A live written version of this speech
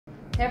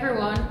Hey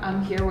everyone,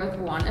 I'm here with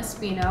Juan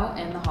Espino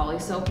in the Hawley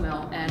SIlk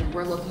Mill, and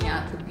we're looking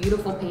at the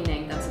beautiful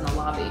painting that's in the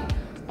lobby.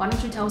 Why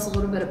don't you tell us a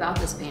little bit about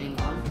this painting,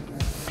 Juan?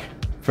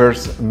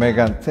 First,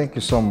 Megan, thank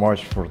you so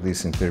much for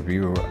this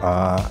interview.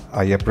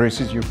 I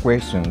appreciate your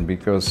question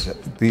because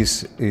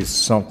this is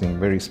something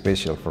very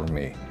special for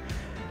me.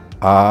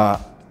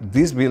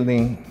 This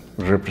building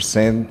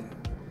represents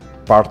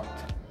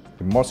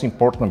the most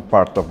important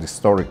part of the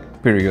historic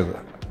period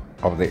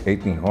of the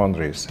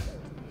 1800s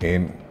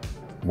in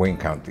Wayne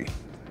County.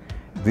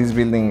 This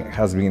building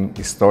has been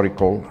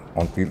historical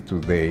until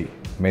today.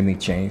 Many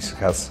changes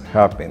has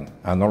happened,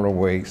 and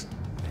always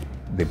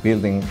the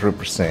building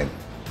represents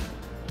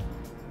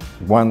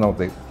one of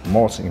the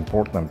most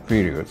important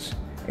periods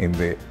in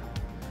the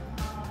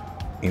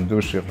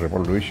industrial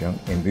revolution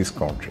in this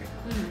country.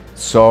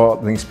 So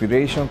the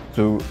inspiration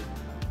to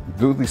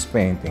do this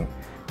painting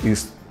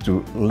is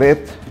to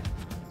let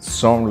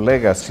some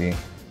legacy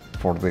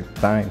for the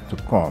time to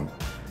come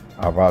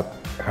about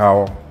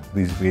how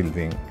this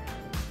building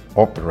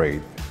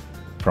operated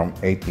from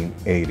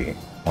 1880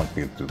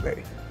 until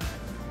today.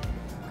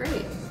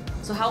 Great.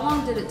 So how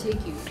long did it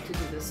take you to do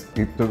this?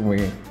 It took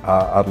me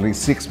at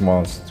least 6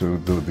 months to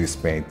do this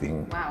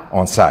painting. Wow.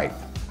 On site.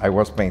 I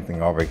was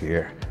painting over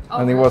here.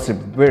 And it was a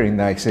very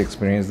nice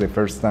experience. The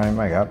first time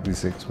I had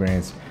this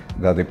experience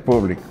that the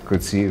public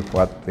could see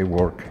what the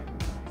work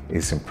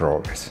is in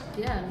progress.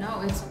 Yeah,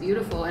 no, it's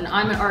beautiful. And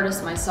I'm an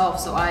artist myself,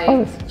 so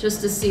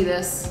just to see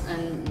this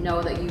and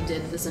know that you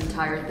did this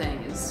entire thing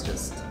is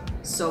just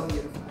so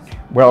beautiful.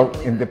 Well,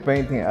 in the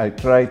painting, I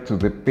try to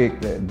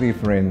depict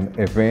different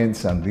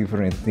events and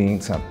different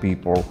things and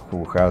people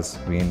who has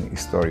been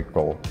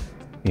historical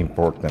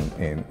important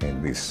in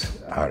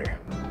this area.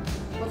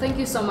 Well, thank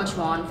you so much,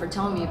 Juan, for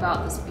telling me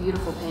about this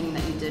beautiful painting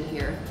that you did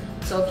here.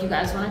 So if you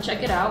guys want to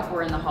check it out,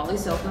 we're in the Hawley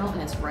SIlk Mill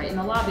and it's right in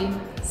the lobby.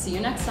 See you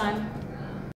next time.